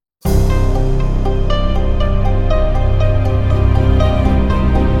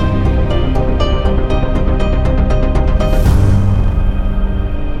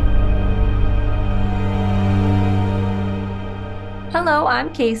Hello,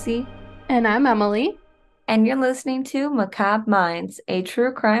 I'm Casey, And I'm Emily. and you're listening to Macabre Minds, a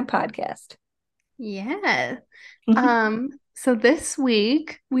true crime podcast. Yeah. So this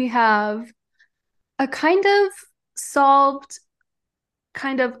week we have a kind of solved,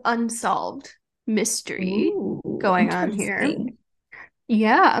 kind of unsolved mystery Ooh, going on here. interesting.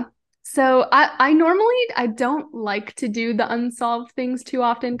 Yeah. So I normally I don't like to do the unsolved things too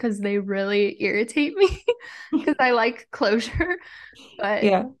often because they really irritate me because I like closure, but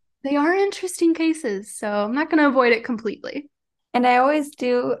Yeah. they are interesting cases, so I'm not gonna avoid it completely. And I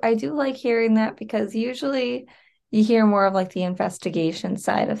do like hearing that because usually you hear more of like the investigation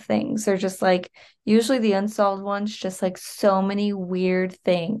side of things. They're just like, usually the unsolved ones, just like so many weird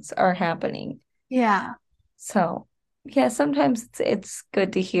things are happening. Yeah. So, yeah, sometimes it's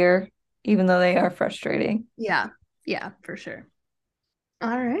good to hear, even though they are frustrating. Yeah. Yeah, for sure. All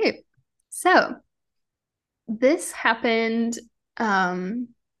right. So this happened um,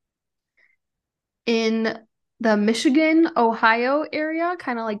 in the Michigan, Ohio area,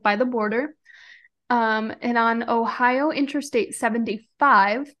 kind of like by the border. And on Ohio Interstate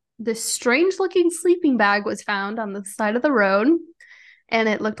 75, this strange looking sleeping bag was found on the side of the road, and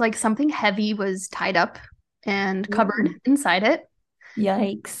it looked like something heavy was tied up and covered Ooh. inside it.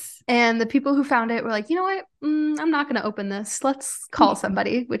 Yikes. And the people who found it were like, you know what? I'm not going to open this. Let's call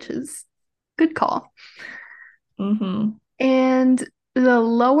somebody, which is good call. Mm-hmm. And the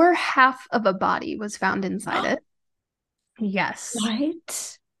lower half of a body was found inside it. Yes.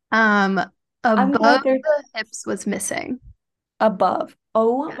 What? Um, I'm above glad they're the hips was missing. above.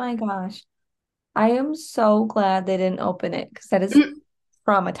 Oh Yeah. my gosh. I am so glad they didn't open it because that is Mm,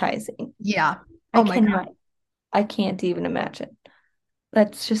 traumatizing. yeah. I Oh my God. cannot, I can't even imagine.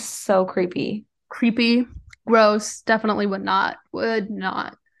 That's just so creepy. Creepy, gross. Definitely would not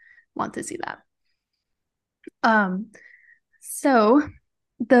want to see that. Um, so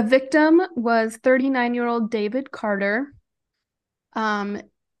the victim was 39-year-old David Carter. Um,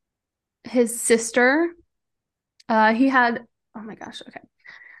 his sister, he had, oh my gosh, okay.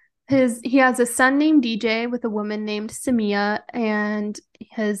 He has a son named DJ with a woman named Samia, and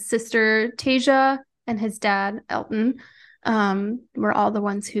his sister Tasia and his dad Elton were all the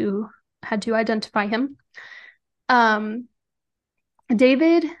ones who had to identify him. Um,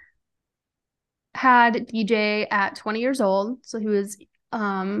 David had DJ at 20 years old, so he was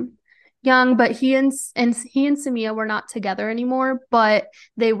um, young, but he and Samia were not together anymore, but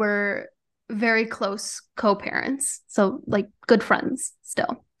they were very close co-parents, so like good friends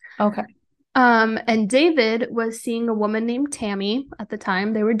still. Okay. And David was seeing a woman named Tammy at the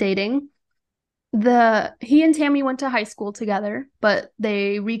time. They were dating. The He and Tammy went to high school together, but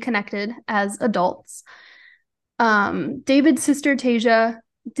they reconnected as adults. David's sister Tasia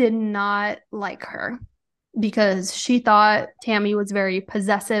did not like her because she thought Tammy was very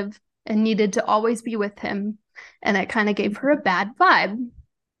possessive and needed to always be with him, and it kind of gave her a bad vibe,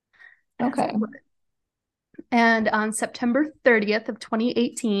 as it Okay. would. And on September 30th of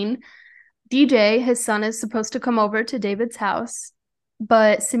 2018, DJ, his son, is supposed to come over to David's house,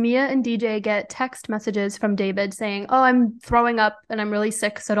 but Samia and DJ get text messages from David saying, "Oh, I'm throwing up and I'm really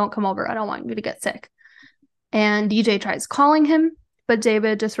sick, so don't come over. I don't want you to get sick." And DJ tries calling him, but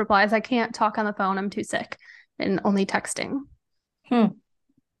David just replies, "I can't talk on the phone. I'm too sick," and only texting. Hmm.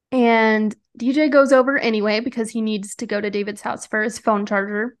 And DJ goes over anyway because he needs to go to David's house for his phone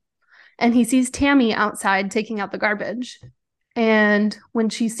charger. And he sees Tammy outside taking out the garbage. And when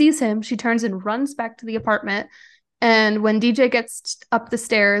she sees him, she turns and runs back to the apartment. And when DJ gets up the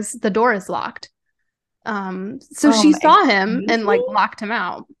stairs, the door is locked. So she saw him Excuse and me? like locked him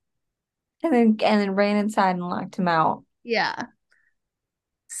out. And then ran inside and locked him out. Yeah.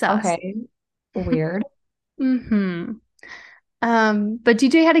 Sus. Okay. Weird. Mm-hmm. But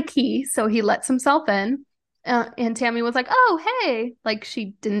DJ had a key, so he lets himself in. And Tammy was like, "Oh, hey!" Like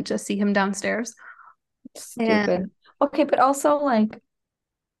she didn't just see him downstairs. And Stupid. Okay, but also like,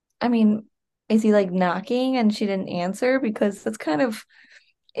 I mean, is he like knocking and she didn't answer? Because that's kind of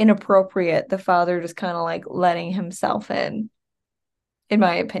inappropriate. The father just kind of like letting himself in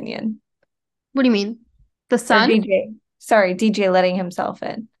my opinion. what do you mean? The Or son? DJ. Sorry, DJ letting himself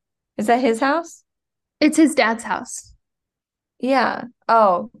in. Is that his house? It's his dad's house. Yeah.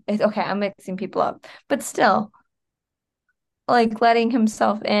 Oh, okay. I'm mixing people up. But still, like letting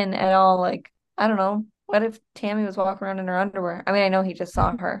himself in at all, like, I don't know. What if Tammy was walking around in her underwear? I mean, I know he just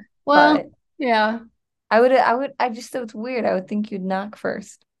saw her, Well, but yeah. I just thought it's weird. I would think you'd knock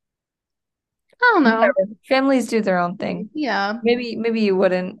first. I don't know. Whatever. Families do their own thing. Yeah. Maybe you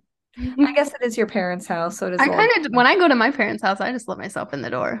wouldn't. I guess it is your parents' house, so it is I a little kind of, when I go to my parents' house, I just let myself in the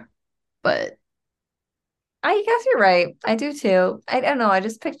door. But I guess you're right. I do too. I don't know. I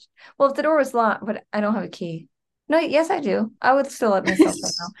just picked, well, if the door was locked, but I don't have a key. No, yes, I do. I would still let myself in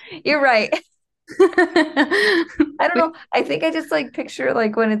now. You're right. I don't know. I think I just like picture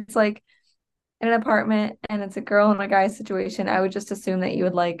like when it's like in an apartment and it's a girl and a guy situation, I would just assume that you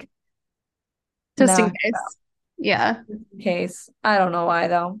would like Just in knock case. Yeah. in case. I don't know why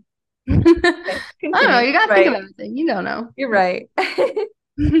though. I Okay, don't know. continue. You gotta think of Right. everything. You don't know. You're right.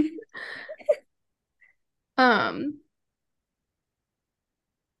 Um,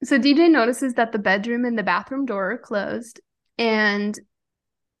 so DJ notices that the bedroom and the bathroom door are closed, and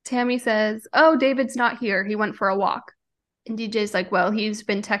Tammy says, "Oh, David's not here. He went for a walk." And DJ's like, "Well, he's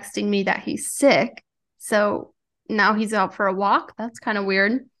been texting me that he's sick, so now he's out for a walk. That's kind of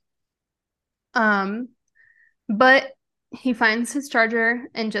weird." Um, but he finds his charger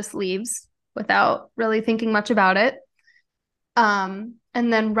and just leaves without really thinking much about it.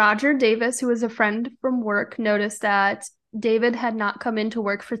 And then Roger Davis, who was a friend from work, noticed that David had not come into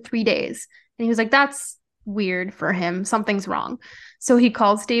work for 3 days. And he was like, that's weird for him. Something's wrong. So he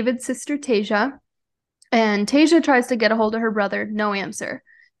calls David's sister, Tasia, and Tasia tries to get a hold of her brother. No answer.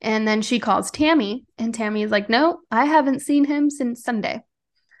 And then she calls Tammy, and Tammy is like, no, I haven't seen him since Sunday,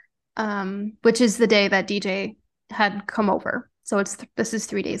 which is the day that DJ had come over. So this is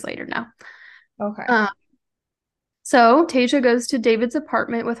 3 days later now. Okay. Um, So Tasia goes to David's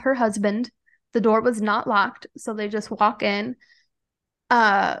apartment with her husband. The door was not locked, so they just walk in.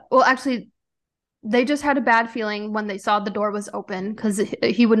 Well, actually, they just had a bad feeling when they saw the door was open because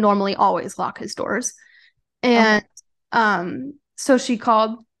he would normally always lock his doors. Okay. And so she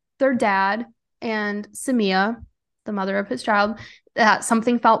called their dad and Samia, the mother of his child, that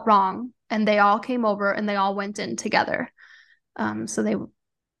something felt wrong, and they all came over and they all went in together. So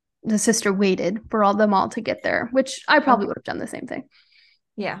the sister waited for all them all to get there, which I probably Okay. would have done the same thing.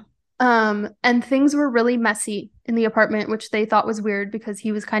 Yeah. And things were really messy in the apartment, which they thought was weird because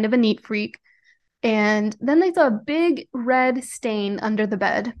he was kind of a neat freak. And then they saw a big red stain under the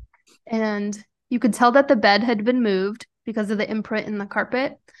bed. And you could tell that the bed had been moved because of the imprint in the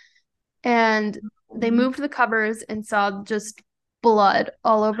carpet. And they moved the covers and saw just blood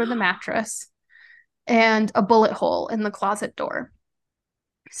all over the mattress and a bullet hole in the closet door.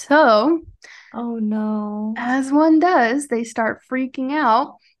 So Oh no. as one does, they start freaking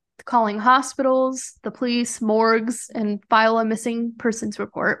out, calling hospitals, the police, morgues, and file a missing persons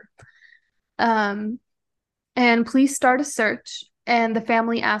report. Um, and police start a search, and the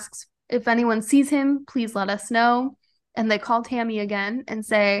family asks if anyone sees him, please let us know. And they call Tammy again and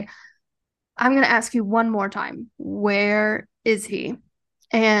say, I'm going to ask you one more time. Where is he?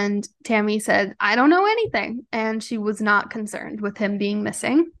 And Tammy said, I don't know anything. And she was not concerned with him being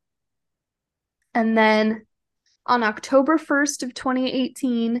missing. And then on October 1st of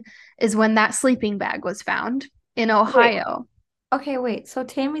 2018 is when that sleeping bag was found in Wait. Ohio. Okay, wait. So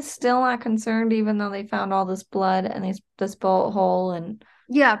Tammy's still not concerned even though they found all this blood and this bullet hole and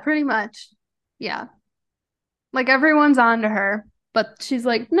Yeah, pretty much. Yeah. Like everyone's on to her, but she's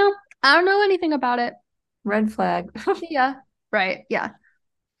like, "No, I don't know anything about it." red flag. Yeah. Right. Yeah.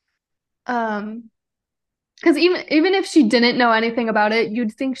 Um because even if she didn't know anything about it,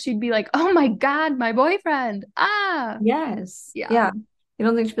 you'd think she'd be like, "Oh my God, my boyfriend." Ah. Yes. Yeah. Yeah. You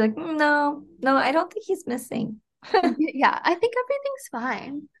don't think she'd be like, no, no, I don't think he's missing. Yeah, I think everything's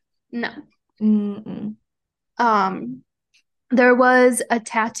fine. No. Mm-mm. Um There was a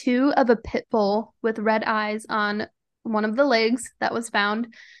tattoo of a pit bull with red eyes on one of the legs that was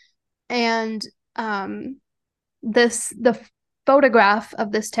found. And um, the photograph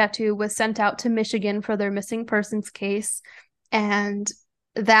of this tattoo was sent out to Michigan for their missing persons case. And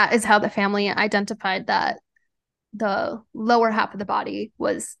that is how the family identified that the lower half of the body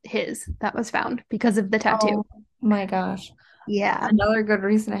was his that was found because of the tattoo. Oh my gosh. Yeah, Another good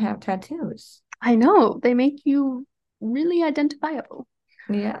reason to have tattoos. I know. They make you really identifiable.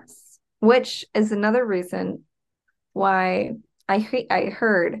 Yes. Which is another reason why I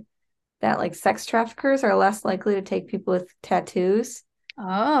heard that like sex traffickers are less likely to take people with tattoos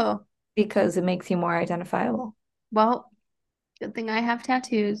Oh, because it makes you more identifiable. well, good thing I have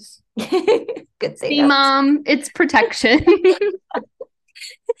tattoos. Good thing See, mom, it's protection.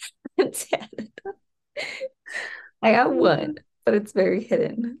 I got one, but it's very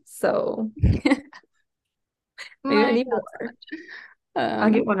hidden. So maybe I Mine, need not so more. much. I'll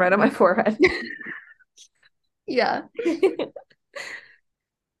get one right on my forehead. Yeah.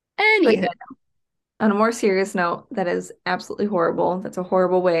 But Anywho, yeah, on a more serious note, that is absolutely horrible. That's a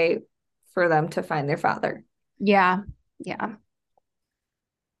horrible way for them to find their father. yeah, yeah.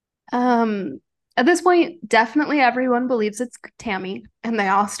 Um, at this point, definitely everyone believes it's Tammy, and they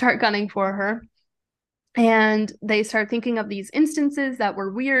all start gunning for her. And they start thinking of these instances that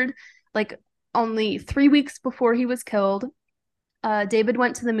were weird. Like only 3 weeks before he was killed, David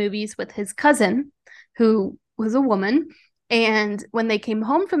went to the movies with his cousin, who was a woman. And when they came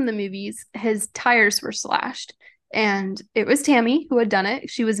home from the movies, his tires were slashed. And it was Tammy who had done it.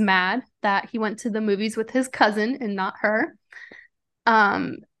 She was mad that he went to the movies with his cousin and not her.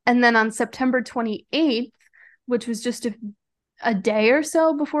 And then on September 28th, which was just a day or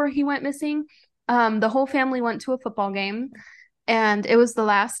so before he went missing, the whole family went to a football game. And it was the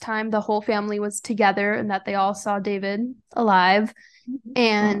last time the whole family was together and that they all saw David alive.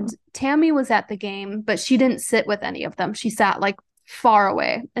 And Oh, Tammy was at the game, but she didn't sit with any of them. She sat like far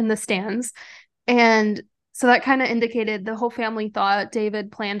away in the stands. And so that kind of indicated the whole family thought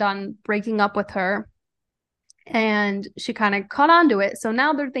David planned on breaking up with her. And she kind of caught on to it. So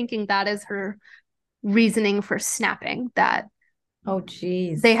now they're thinking that is her reasoning for snapping, that oh, they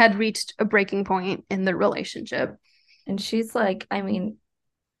geez. had reached a breaking point in their relationship. And she's like, I mean,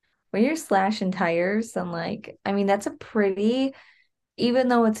 when you're slashing tires and like, I mean, that's a pretty, even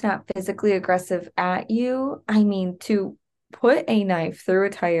though it's not physically aggressive at you, I mean, to put a knife through a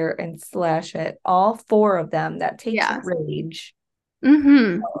tire and slash it, all four of them, that takes Yeah. rage.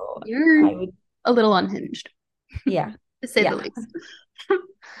 Mm-hmm. So You're I would, a little unhinged, yeah, to say the yeah. least.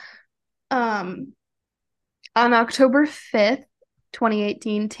 um, on October 5th,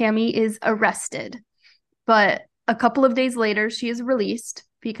 2018, Tammy is arrested. But a couple of days later, she is released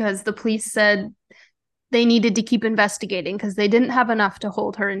because the police said they needed to keep investigating because they didn't have enough to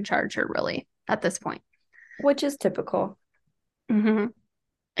hold her and charge her, really, at this point. Which is typical. Mm-hmm.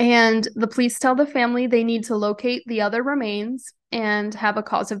 And the police tell the family they need to locate the other remains and have a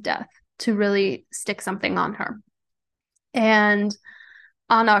cause of death to really stick something on her. And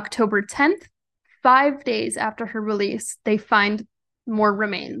on October 10th, 5 days after her release, they find more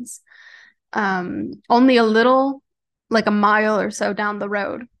remains. Only a little, like a mile or so down the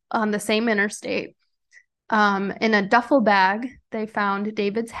road on the same interstate. In a duffel bag, they found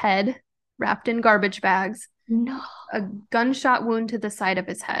David's head wrapped in garbage bags, No. a gunshot wound to the side of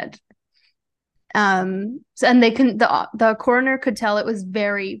his head. And the coroner could tell it was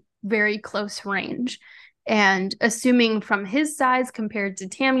very, very close range. And assuming from his size compared to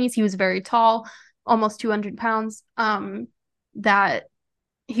Tammy's, he was very tall, almost 200 pounds, that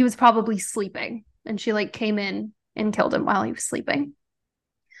he was probably sleeping. And she like came in and killed him while he was sleeping.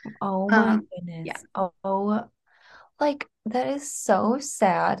 Oh my Um, yeah. goodness. Oh, like that is so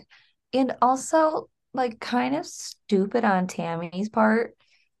sad. And also like kind of stupid on Tammy's part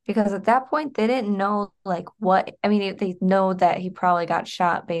because at that point they didn't know like what I mean they know that he probably got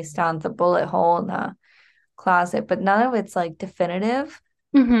shot based on the bullet hole in the closet, but none of it's like definitive.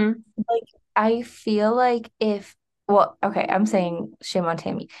 Mm-hmm. Like I feel like if well, okay, I'm saying shame on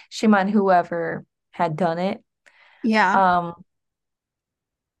Tammy, shame on whoever had done it. Yeah. Um,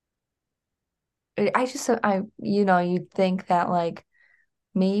 I just I you'd think that like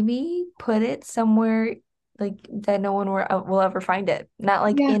maybe put it somewhere like that no one will ever find it. Not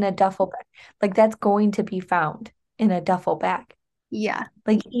like Yeah. in a duffel bag. Like that's going to be found in a duffel bag. Yeah.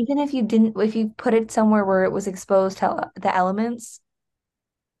 Like even if you didn't, if you put it somewhere where it was exposed to the elements,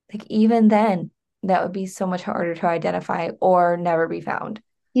 like even then, that would be so much harder to identify or never be found.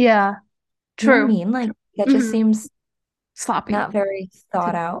 Yeah. You know what I True. mean? Like that just Mm-hmm. seems Sloppy. not very To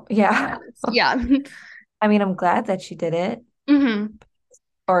thought out. Yeah. honest. Yeah. I mean, I'm glad that she did it Mm-hmm.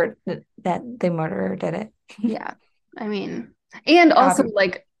 or that the murderer did it. Yeah. I mean, and also Obviously.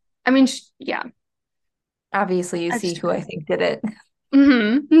 like, I mean, yeah, Obviously, you that's see who true. I think did it.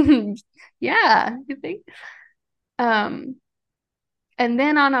 Mm-hmm. Yeah, you think? Um, and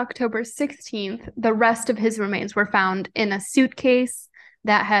then on October 16th, the rest of his remains were found in a suitcase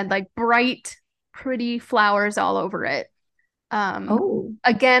that had like bright, pretty flowers all over it. Um, Oh,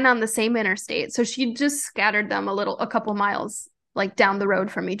 Again on the same interstate. So she just scattered them a couple miles like down the road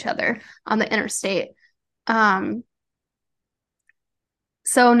from each other on the interstate. Um,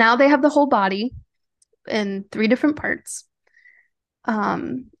 so now they have the whole body in three different parts.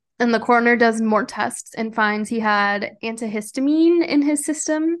 Um, and the coroner does more tests and finds he had antihistamine in his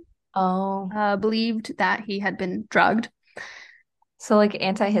system, oh. believed that he had been drugged. So like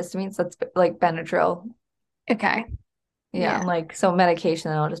antihistamines, that's like Benadryl. Okay. Yeah, Yeah. and like so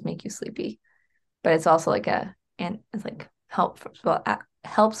medication that'll just make you sleepy. But it's also like a and it's like helps with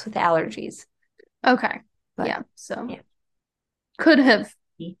allergies. Okay. But Yeah. So yeah. could have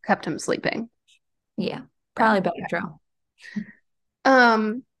kept him sleeping. Yeah. Yeah. Probably Benadryl.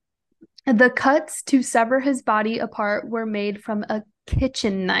 Um, the cuts to sever his body apart were made from a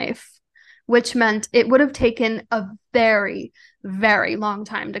kitchen knife, which meant it would have taken a very, very long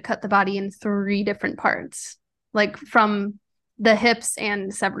time to cut the body in 3 different parts, like from the hips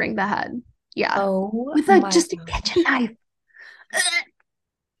and severing the head. Yeah. Oh With my just a kitchen gosh. knife.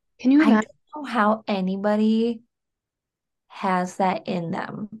 Can you I imagine? don't know how anybody has that in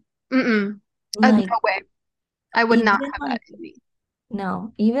them. Mm-mm. Like No way. I would not even have that like in me.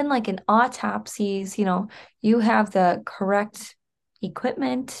 no, even like in autopsies, you have the correct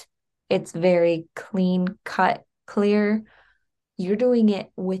equipment. It's very clean cut, clear. You're doing it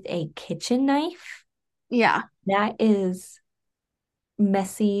with a kitchen knife. Yeah. That is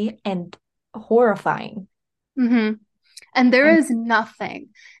messy and horrifying. Mm-hmm. And there And is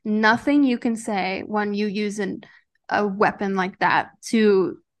nothing you can say when you use a weapon like that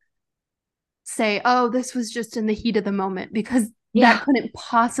to say, oh, this was just in the heat of the moment, because that yeah, couldn't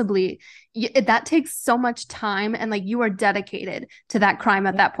possibly, that takes so much time, and like you are dedicated to that crime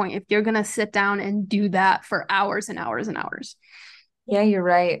at that point if you're going to sit down and do that for hours and hours and hours. yeah, you're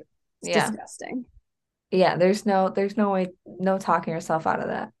right. It's Yeah. disgusting. Yeah, there's no way, no talking yourself out of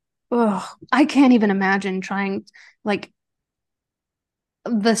that. Ugh, I can't even imagine trying, like,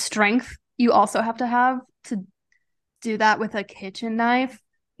 the strength you also have to do that with a kitchen knife.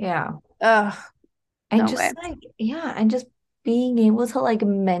 Yeah. Ugh, And no way. just like, yeah, and just being able to like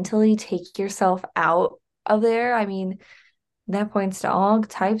mentally take yourself out of there. I mean, that points to all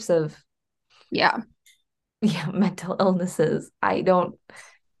types of Yeah, yeah, mental illnesses. I don't there's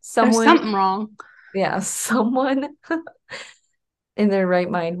someone, something wrong. yeah, someone in their right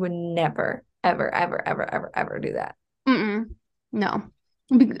mind would never, ever, ever, ever, ever, ever do that. Mm-mm. No.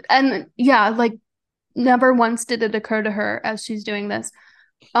 And yeah, like never once did it occur to her as she's doing this,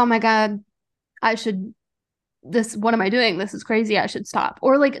 oh my God, I should, this, what am I doing? This is crazy. I should stop.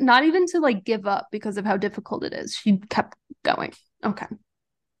 Or like not even to like give up because of how difficult it is. She kept going. Okay.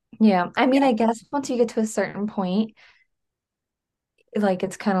 Yeah. I mean, Yeah. I guess once you get to a certain point, like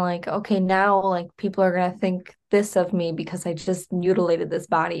it's kind of like, okay, now like people are gonna think this of me because I just mutilated this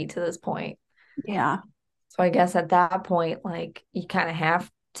body to this point. Yeah. So I guess at that point, like you kind of have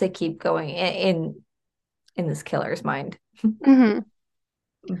to keep going in this killer's mind. Hmm.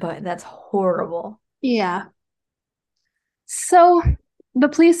 But that's horrible. Yeah. So the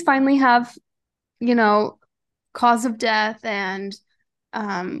police finally have, you know, cause of death and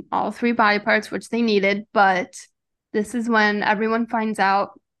all 3 body parts, which they needed. But this is when everyone finds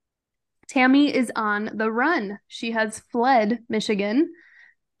out Tammy is on the run. She has fled Michigan.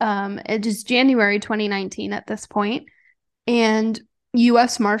 It is January 2019 at this point, and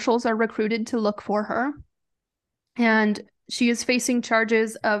U.S. Marshals are recruited to look for her. And she is facing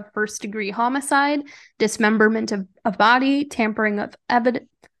charges of first-degree homicide, dismemberment of a body, tampering of evidence.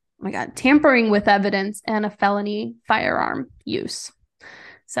 Oh my God, tampering with evidence, and a felony firearm use.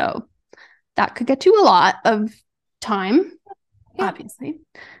 So that could get you a lot of time, Yeah. obviously.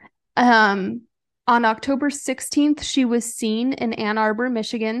 Um, on October 16th, she was seen in Ann Arbor,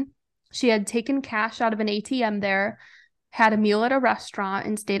 Michigan. She had taken cash out of an ATM there, had a meal at a restaurant,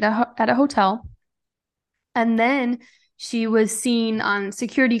 and stayed at a hotel. And then she was seen on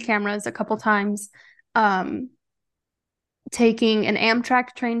security cameras a couple times, um, taking an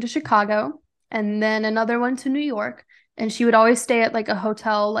Amtrak train to Chicago and then another one to New York. And she would always stay at like a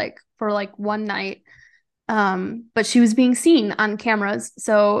hotel, like for like one night. But she was being seen on cameras.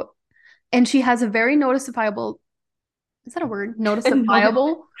 So, and she has a very noticeable, is that a word? No, Noticeable?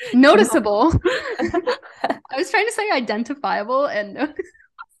 no. Noticeable. I was trying to say identifiable and noticeable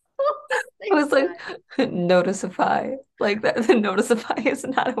at the I same was like, time. noticify. Like that, noticify is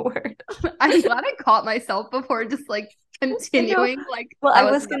not a word. I'm glad I caught myself before just like I know. continuing like Well, I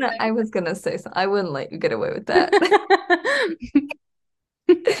that was was gonna, nothing. I was gonna say something. I wouldn't let you get away with that.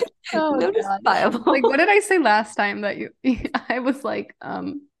 Oh God. Like what Noticeable. did I say last time that you I was like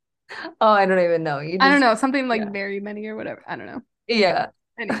Oh, I don't even know. You I don't just, know, something like yeah, very many or whatever. I don't know. yeah.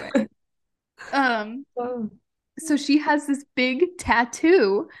 Anyway. Um Oh. so she has this big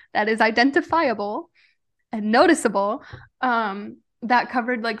tattoo that is identifiable and noticeable, that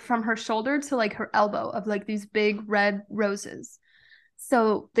covered like from her shoulder to like her elbow of like these big red roses.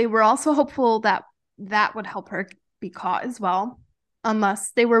 So they were also hopeful that that would help her be caught as well,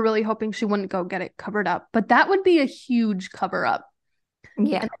 unless they were really hoping she wouldn't go get it covered up. But that would be a huge cover up.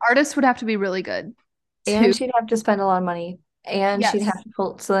 Yeah. And the artist would have to be really good too. And she'd have to spend a lot of money. And she'd have Yes, to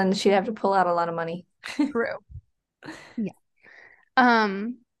pull, so then she'd have to pull out a lot of money. true. Yeah.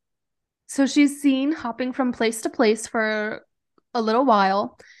 Um, so she's seen hopping from place to place for a little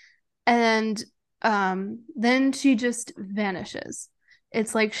while, and then she just vanishes.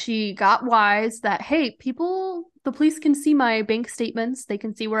 It's like she got wise that hey, people the police can see my bank statements. They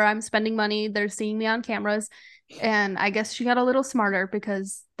can see where I'm spending money. They're seeing me on cameras. And I guess she got a little smarter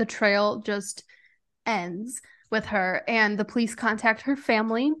because the trail just ends with her. And the police contact her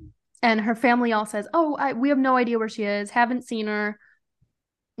family. And her family all says, oh, we have no idea where she is. Haven't seen her.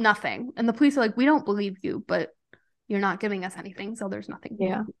 Nothing. And the police are like, we don't believe you, but you're not giving us anything. So there's nothing we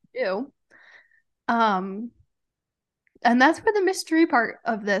Yeah. can do. Um, and that's where the mystery part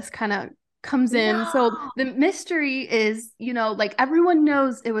of this kind of comes in. So No. the mystery is, like everyone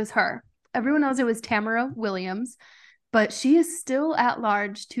knows it was her. Everyone knows it was Tamera Williams, but she is still at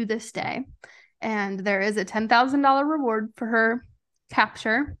large to this day. And there is a $10,000 reward for her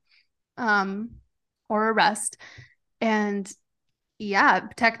capture, um, or arrest. And yeah,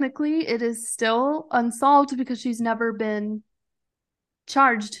 technically it is still unsolved because she's never been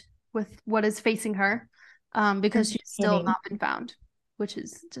charged with what is facing her, Are because you she's still kidding? not been found, which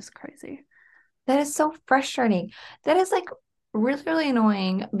is just crazy. That is so frustrating. That is like really, really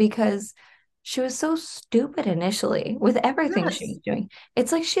annoying because she was so stupid initially with everything she Yes. was doing.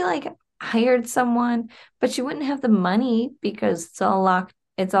 It's like she like hired someone, but she wouldn't have the money because it's all locked,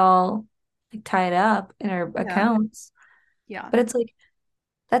 it's all like tied up in her Yeah. accounts. Yeah. But it's like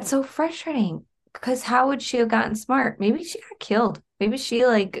that's so frustrating because how would she have gotten smart? Maybe she got killed. Maybe she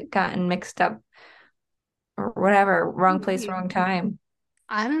like gotten mixed up or whatever, wrong place, Maybe. wrong time.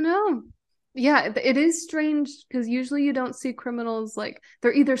 I don't know. Yeah, it is strange because usually you don't see criminals like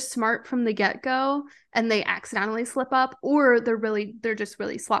they're either smart from the get-go and they accidentally slip up, or they're just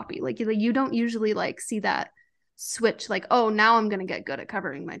really sloppy. Like you don't usually like see that switch like, oh, now I'm gonna get good at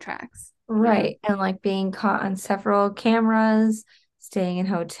covering my tracks. Right. And like being caught on several cameras, staying in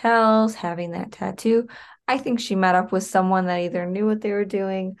hotels, having that tattoo. I think she met up with someone that either knew what they were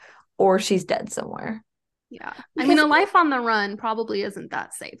doing or she's dead somewhere. Yeah. I mean, Because, a life on the run probably isn't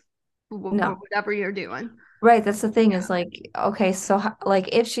that safe for no, whatever you're doing. right. That's the thing Yeah. is like, okay, so like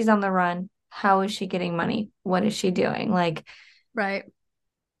if she's on the run, how is she getting money? What is she doing? Like, Right.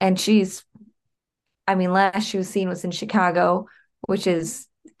 and I mean, last she was seen was in Chicago, which is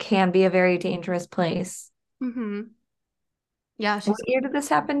can be a very dangerous place. Mm-hmm. Yeah, What she's year did this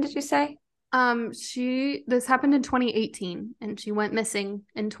happen, did you say? she this happened in 2018 and she went missing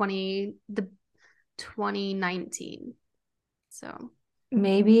in 2019. So,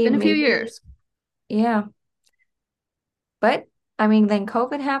 been a few Maybe, years. yeah. But I mean, then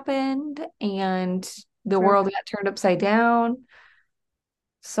COVID happened and the True. world got turned upside down.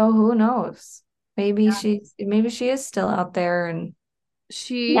 So who knows? Maybe she is still out there. And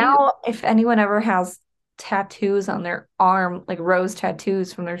She now, if anyone ever has tattoos on their arm, like rose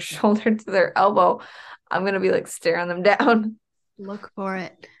tattoos from their shoulder to their elbow, I'm gonna be like staring them down. look for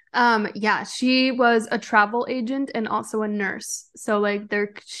it. Yeah, she was a travel agent and also a nurse. So like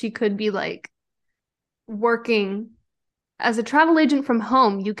she could be like working as a travel agent from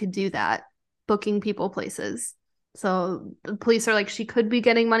home, you could do that, booking people places. So the police are like, she could be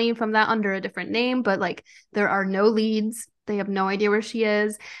getting money from that under a different name, but like there are no leads. They have no idea where she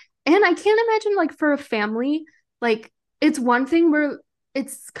is. And I can't imagine, like, for a family, like, it's one thing where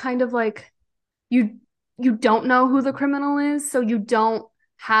it's kind of like you you don't know who the criminal is, so you don't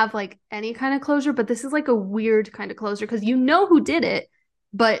have like any kind of closure, but this is like a weird kind of closure because you know who did it,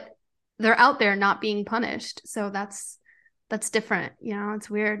 but they're out there not being punished. So that's different, it's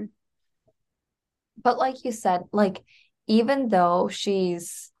weird. But like you said, like even though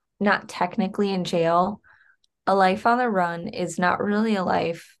she's not technically in jail, a life on the run is not really a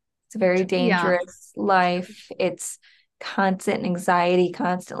life. It's a very Yeah. dangerous life. It's constant anxiety,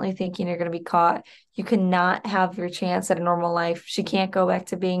 constantly thinking you're going to be caught. You cannot have your chance at a normal life. She can't go back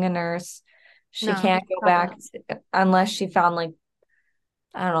to being a nurse. She No, can't go probably back not. unless she found like,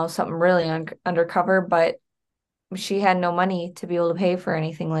 I don't know, something really undercover, but she had no money to be able to pay for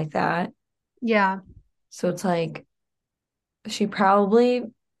anything like that. Yeah. So it's like she probably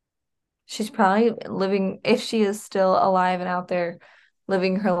she's probably living, if she is still alive and out there,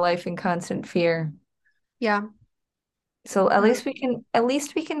 living her life in constant fear. Yeah. So at least we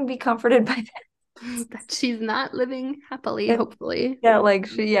can be comforted by That she's not living happily, that. hopefully. Yeah, like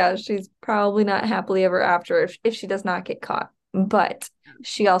she's probably not happily ever after if she does not get caught. But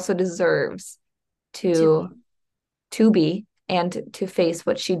she also deserves To to be. be and to face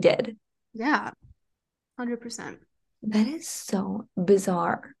what she did. Yeah. 100%. That is so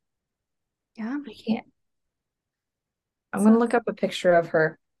bizarre. Yeah. I can't. I'm So gonna look up a picture of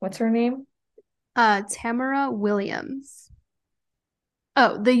her. What's her name? Tamara Williams.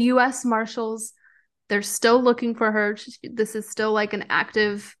 Oh, the US Marshals, they're still looking for her. This is still like an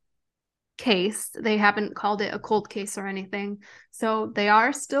active case. They haven't called it a cold case or anything. So they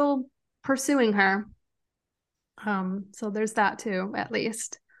are still pursuing her. So there's that too, at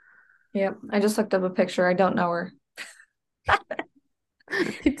least. Yep. I just looked up a picture. I don't know her.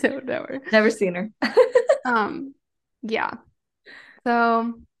 I don't know her. Never seen her. Um, yeah.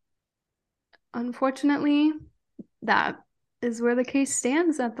 So unfortunately, that is where the case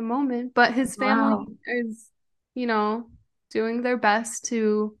stands at the moment. But his family Wow. is, you know, doing their best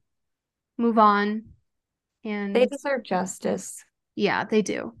to move on. They And deserve justice. yeah, they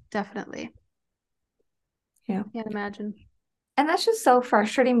do, definitely. Yeah. Can't imagine. And that's just so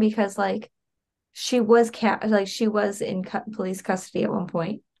frustrating because like she was in police custody at one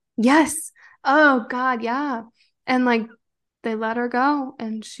point. Yes. Oh God, yeah. And like they let her go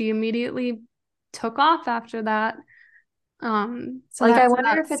and she immediately took off after that. So Like I wonder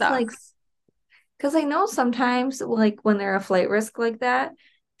that if it's like sucks. because I know sometimes like when they're a flight risk like that,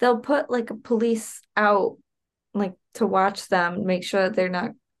 they'll put like a police out like to watch them, make sure that they're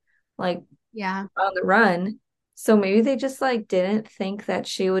not like Yeah. on the run. So maybe they just like didn't think that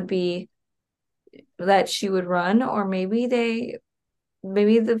she would run, or maybe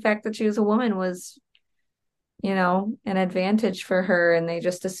the fact that she was a woman was, an advantage for her and they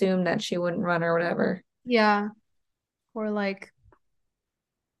just assumed that she wouldn't run or whatever. Yeah. Or like,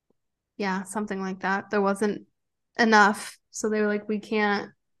 yeah, something like that. There wasn't enough. So they were like, we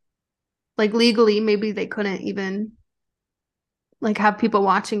can't, like legally, maybe they couldn't even like have people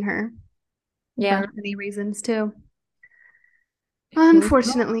watching her Yeah. for many reasons too. Who knows?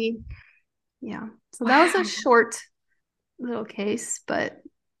 Unfortunately, yeah. So that was a Wow. short little case, but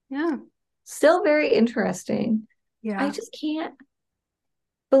yeah. Still very interesting. I Yeah. just can't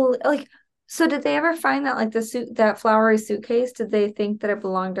believe like so did they ever find that like that flowery suitcase, did they think that it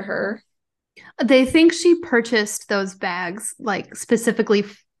belonged to her? They think she purchased those bags like specifically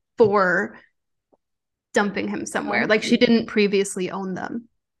for dumping him somewhere. Oh, Like she didn't previously own them.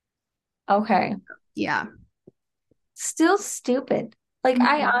 okay. Yeah. Still stupid. Like,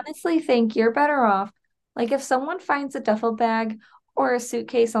 I Mhm. honestly think you're better off. Like, if someone finds a duffel bag or a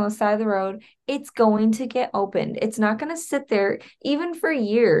suitcase on the side of the road, it's going to get opened. It's not going to sit there even for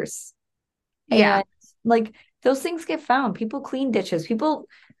years. Yeah. And like, those things get found. People clean ditches. People,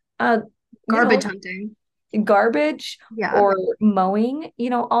 uh, you Garbage know, hunting. garbage Yeah. or mowing,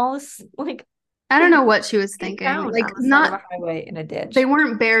 all this, like, I don't know things what she was get thinking. found Like on the side of not a highway in a they ditch.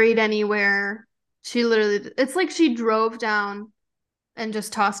 weren't buried anywhere. She literally it's like she drove down and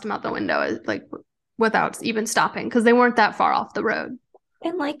just tossed them out the window like without even stopping because they weren't that far off the road.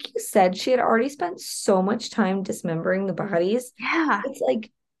 And like you said, she had already spent so much time dismembering the bodies. Yeah. It's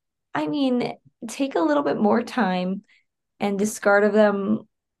like, I mean, take a little bit more time and discard of them.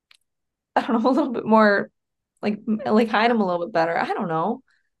 I don't know, a little bit more, like hide them a little bit better. I don't know.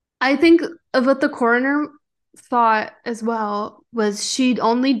 I think of what the coroner thought as well was she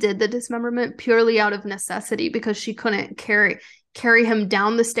only did the dismemberment purely out of necessity because she couldn't carry him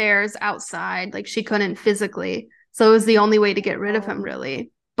down the stairs outside. Like she couldn't physically. So it was the only way to get rid of him, Oh,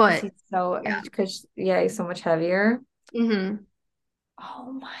 really. because But yeah. he's so much heavier. Hmm.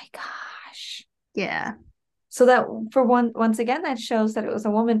 Oh my gosh. Yeah. So that once again, that shows that it was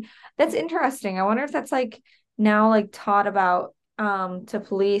a woman. That's interesting. I wonder if that's like now like taught about to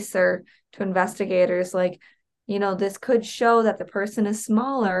police or to investigators, like, this could show that the person is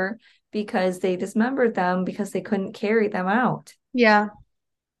smaller because they dismembered them because they couldn't carry them out. Yeah.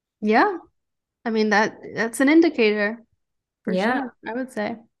 Yeah. I mean that's an indicator for Yeah, sure, I would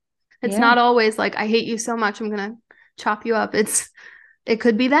say. It's yeah, not always like I hate you so much I'm gonna chop you up. It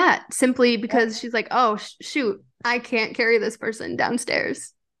could be that simply right, because she's like, oh shoot, I can't carry this person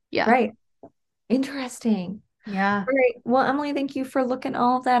downstairs. Yeah. right. Interesting. Yeah. All right. Well, Emily, thank you for looking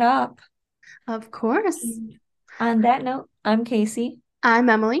all of that up. Of course. And on that note, I'm Casey, I'm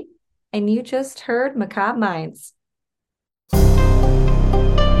Emily. and you just heard Macabre Minds.